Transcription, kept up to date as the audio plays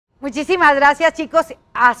Muchísimas gracias, chicos.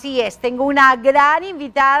 Así es, tengo una gran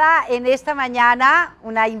invitada en esta mañana,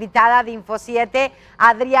 una invitada de Info7,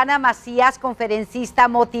 Adriana Macías, conferencista,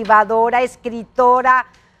 motivadora, escritora,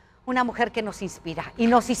 una mujer que nos inspira y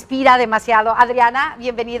nos inspira demasiado. Adriana,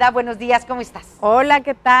 bienvenida, buenos días, ¿cómo estás? Hola,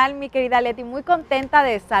 ¿qué tal, mi querida Leti? Muy contenta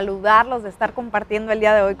de saludarlos, de estar compartiendo el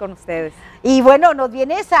día de hoy con ustedes. Y bueno, nos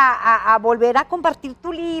vienes a volver a compartir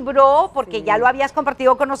tu libro, porque Sí. ya lo habías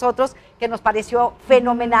compartido con nosotros, que nos pareció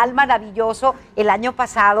fenomenal, maravilloso el año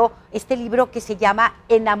pasado, este libro que se llama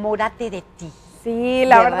Enamórate de ti. Sí,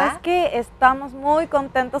 la ¿verdad? verdad es que estamos muy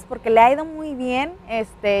contentos porque le ha ido muy bien,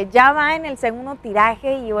 ya va en el segundo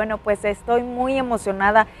tiraje y bueno, pues estoy muy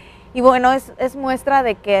emocionada. Y bueno, es muestra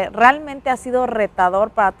de que realmente ha sido retador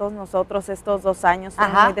para todos nosotros estos 2 años,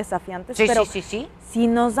 son muy desafiantes, Sí, pero sí. si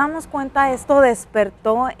nos damos cuenta, esto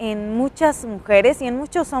despertó en muchas mujeres y en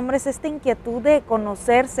muchos hombres esta inquietud de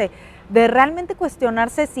conocerse, de realmente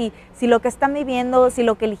cuestionarse si lo que están viviendo, si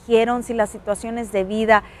lo que eligieron, si las situaciones de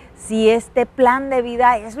vida, si este plan de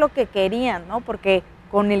vida es lo que querían, ¿no? Porque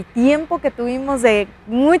con el tiempo que tuvimos de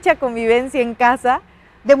mucha convivencia en casa,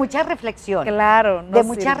 De mucha reflexión. claro, De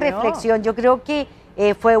mucha reflexión. Yo creo que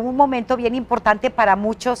fue un momento bien importante para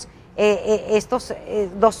muchos estos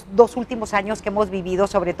dos últimos años que hemos vivido,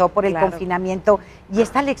 sobre todo por el confinamiento, y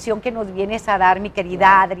esta lección que nos vienes a dar, mi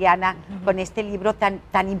querida Adriana, con este libro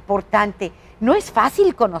tan importante. No es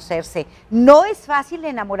fácil conocerse, no es fácil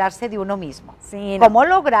enamorarse de uno mismo. Sí, no. ¿Cómo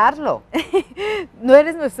lograrlo? No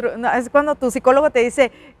eres nuestro, no, es cuando tu psicólogo te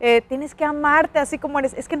dice, tienes que amarte así como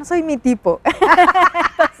eres, es que no soy mi tipo.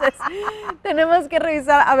 Entonces, tenemos que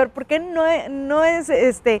revisar, a ver, ¿por qué no es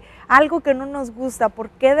algo que no nos gusta?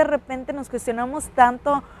 ¿Por qué de repente nos cuestionamos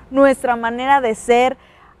tanto nuestra manera de ser?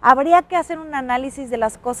 Habría que hacer un análisis de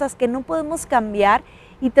las cosas que no podemos cambiar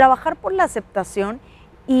y trabajar por la aceptación.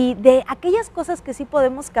 Y de aquellas cosas que sí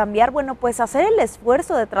podemos cambiar, bueno, pues hacer el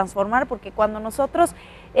esfuerzo de transformar, porque cuando nosotros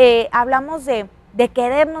hablamos de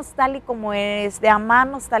querernos tal y como eres, de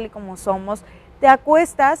amarnos tal y como somos, te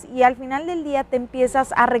acuestas y al final del día te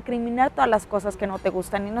empiezas a recriminar todas las cosas que no te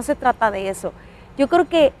gustan y no se trata de eso. Yo creo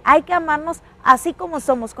que hay que amarnos así como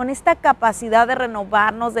somos, con esta capacidad de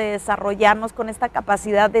renovarnos, de desarrollarnos, con esta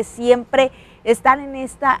capacidad de siempre estar en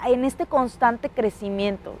este constante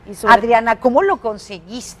crecimiento. Y Adriana, ¿cómo lo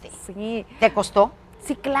conseguiste? Sí. ¿Te costó?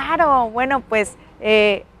 Sí, claro. Bueno, pues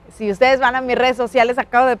si ustedes van a mis redes sociales,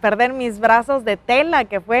 acabo de perder mis brazos de tela,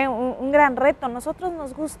 que fue un gran reto. Nosotros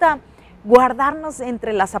nos gusta guardarnos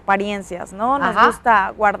entre las apariencias, ¿no? Nos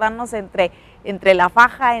gusta guardarnos entre la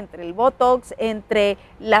faja, entre el botox, entre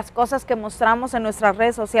las cosas que mostramos en nuestras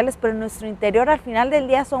redes sociales, pero en nuestro interior al final del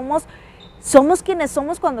día somos quienes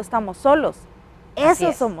somos cuando estamos solos.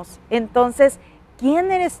 Eso somos. Entonces,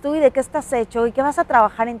 ¿quién eres tú y de qué estás hecho y qué vas a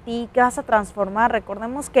trabajar en ti, qué vas a transformar?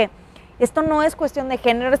 Recordemos que esto no es cuestión de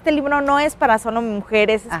género, este libro no es para solo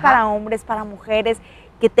mujeres, es para hombres, para mujeres,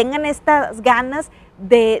 que tengan estas ganas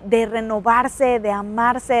de renovarse, de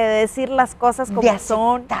amarse, de decir las cosas como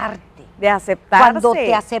son. De aceptarse. Cuando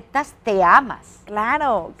te aceptas, te amas.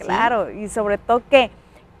 Claro, claro. ¿Sí? Y sobre todo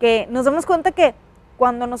que nos damos cuenta que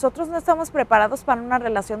cuando nosotros no estamos preparados para una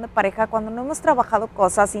relación de pareja, cuando no hemos trabajado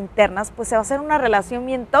cosas internas, pues se va a hacer una relación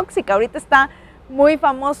bien tóxica. Ahorita está muy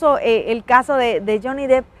famoso el caso de Johnny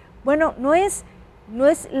Depp. Bueno,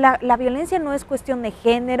 la violencia no es cuestión de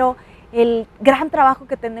género. El gran trabajo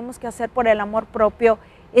que tenemos que hacer por el amor propio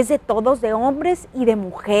es de todos, de hombres y de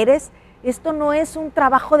mujeres. Esto no es un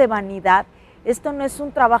trabajo de vanidad, esto no es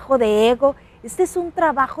un trabajo de ego, este es un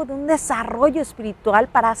trabajo de un desarrollo espiritual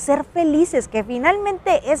para ser felices, que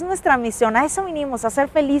finalmente es nuestra misión, a eso vinimos, a ser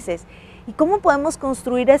felices. ¿Y cómo podemos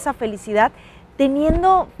construir esa felicidad?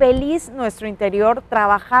 Teniendo feliz nuestro interior,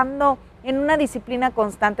 trabajando en una disciplina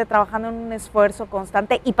constante, trabajando en un esfuerzo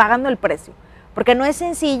constante y pagando el precio. Porque no es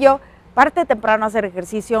sencillo parte temprano a hacer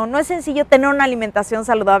ejercicio, no es sencillo tener una alimentación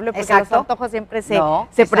saludable porque los antojos siempre se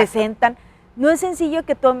presentan. No es sencillo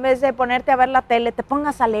que tú en vez de ponerte a ver la tele, te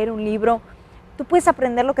pongas a leer un libro. Tú puedes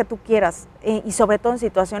aprender lo que tú quieras y sobre todo en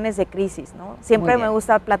situaciones de crisis, ¿no? Siempre me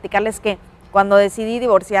gusta platicarles que cuando decidí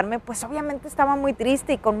divorciarme, pues obviamente estaba muy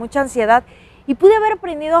triste y con mucha ansiedad y pude haber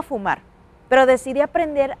aprendido a fumar, pero decidí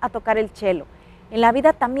aprender a tocar el cello. En la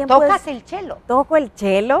vida también ¿Tocas el cello? Toco el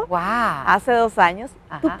cello. Wow. Hace 2 años.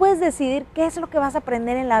 Tú puedes decidir qué es lo que vas a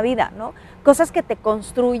aprender en la vida, ¿no? Cosas que te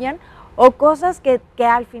construyan o cosas que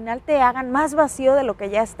al final te hagan más vacío de lo que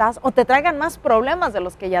ya estás o te traigan más problemas de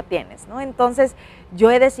los que ya tienes, ¿no? Entonces,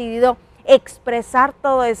 yo he decidido expresar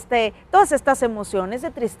todas estas emociones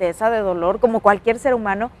de tristeza, de dolor, como cualquier ser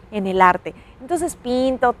humano, en el arte. Entonces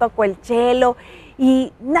pinto, toco el cello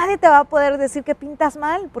y nadie te va a poder decir que pintas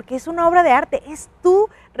mal, porque es una obra de arte, es tu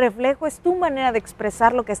reflejo, es tu manera de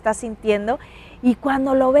expresar lo que estás sintiendo, y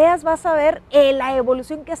cuando lo veas vas a ver la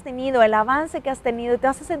evolución que has tenido, el avance que has tenido, y te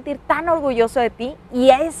vas a sentir tan orgulloso de ti,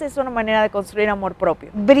 y esa es una manera de construir amor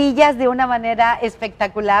propio. Brillas de una manera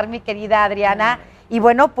espectacular, mi querida Adriana. Y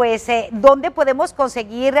bueno, pues, ¿dónde podemos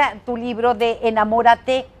conseguir tu libro de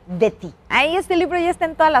Enamórate de ti? Ahí este libro ya está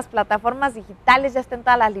en todas las plataformas digitales, ya está en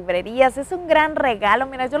todas las librerías, es un gran regalo.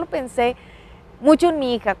 Mira, yo lo pensé mucho en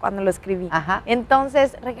mi hija cuando lo escribí. Ajá.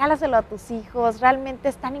 Entonces, regálaselo a tus hijos. Realmente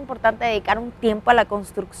es tan importante dedicar un tiempo a la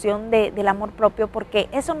construcción del amor propio, porque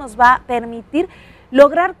eso nos va a permitir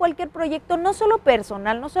lograr cualquier proyecto, no solo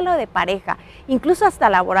personal, no solo de pareja, incluso hasta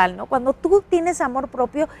laboral, ¿no? Cuando tú tienes amor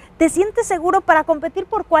propio, te sientes seguro para competir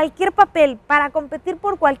por cualquier papel, para competir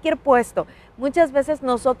por cualquier puesto. Muchas veces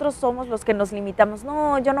nosotros somos los que nos limitamos.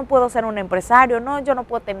 No, yo no puedo ser un empresario, no, yo no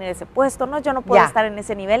puedo tener ese puesto, no, yo no puedo estar en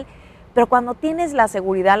ese nivel. Pero cuando tienes la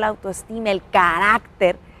seguridad, la autoestima, el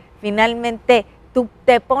carácter, finalmente tú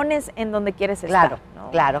te pones en donde quieres estar.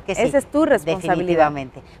 ¿No? Claro que sí. Esa es tu responsabilidad.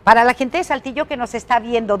 Definitivamente. Para la gente de Saltillo que nos está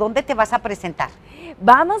viendo, ¿dónde te vas a presentar?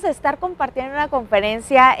 Vamos a estar compartiendo una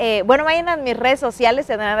conferencia, bueno, vayan a mis redes sociales,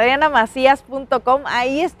 en adrianamacias.com,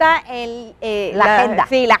 ahí está la agenda.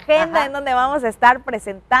 Sí, la agenda en donde vamos a estar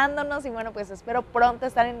presentándonos, y bueno, pues espero pronto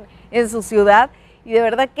estar en su ciudad, y de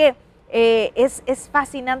verdad que es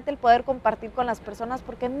fascinante el poder compartir con las personas,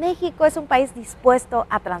 porque México es un país dispuesto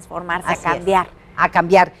a transformarse, a cambiar. A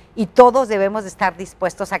cambiar, y todos debemos de estar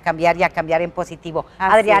dispuestos a cambiar y a cambiar en positivo.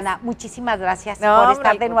 Así Adriana, muchísimas gracias por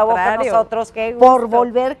estar de nuevo con nosotros, por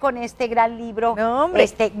volver con este gran libro.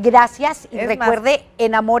 Gracias, y recuerde,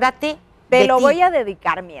 enamórate de lo ti. Voy a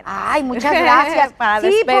dedicar, mira. Ay, muchas gracias. Para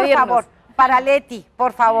sí, por favor. Para Lety,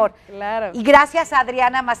 por favor. Claro. Y gracias a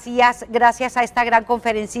Adriana Macías, gracias a esta gran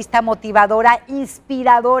conferencista motivadora,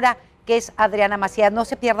 inspiradora, que es Adriana Macías. No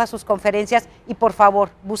se pierda sus conferencias, y por favor,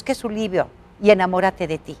 busque su libro y enamórate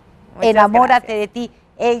de ti. Enamórate de ti.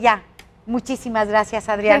 Ella, muchísimas gracias,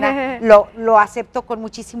 Adriana. Lo acepto con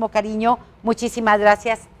muchísimo cariño. Muchísimas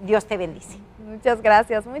gracias. Dios te bendice. Muchas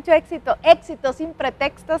gracias. Mucho éxito. Éxito sin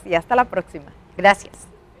pretextos, y hasta la próxima. Gracias.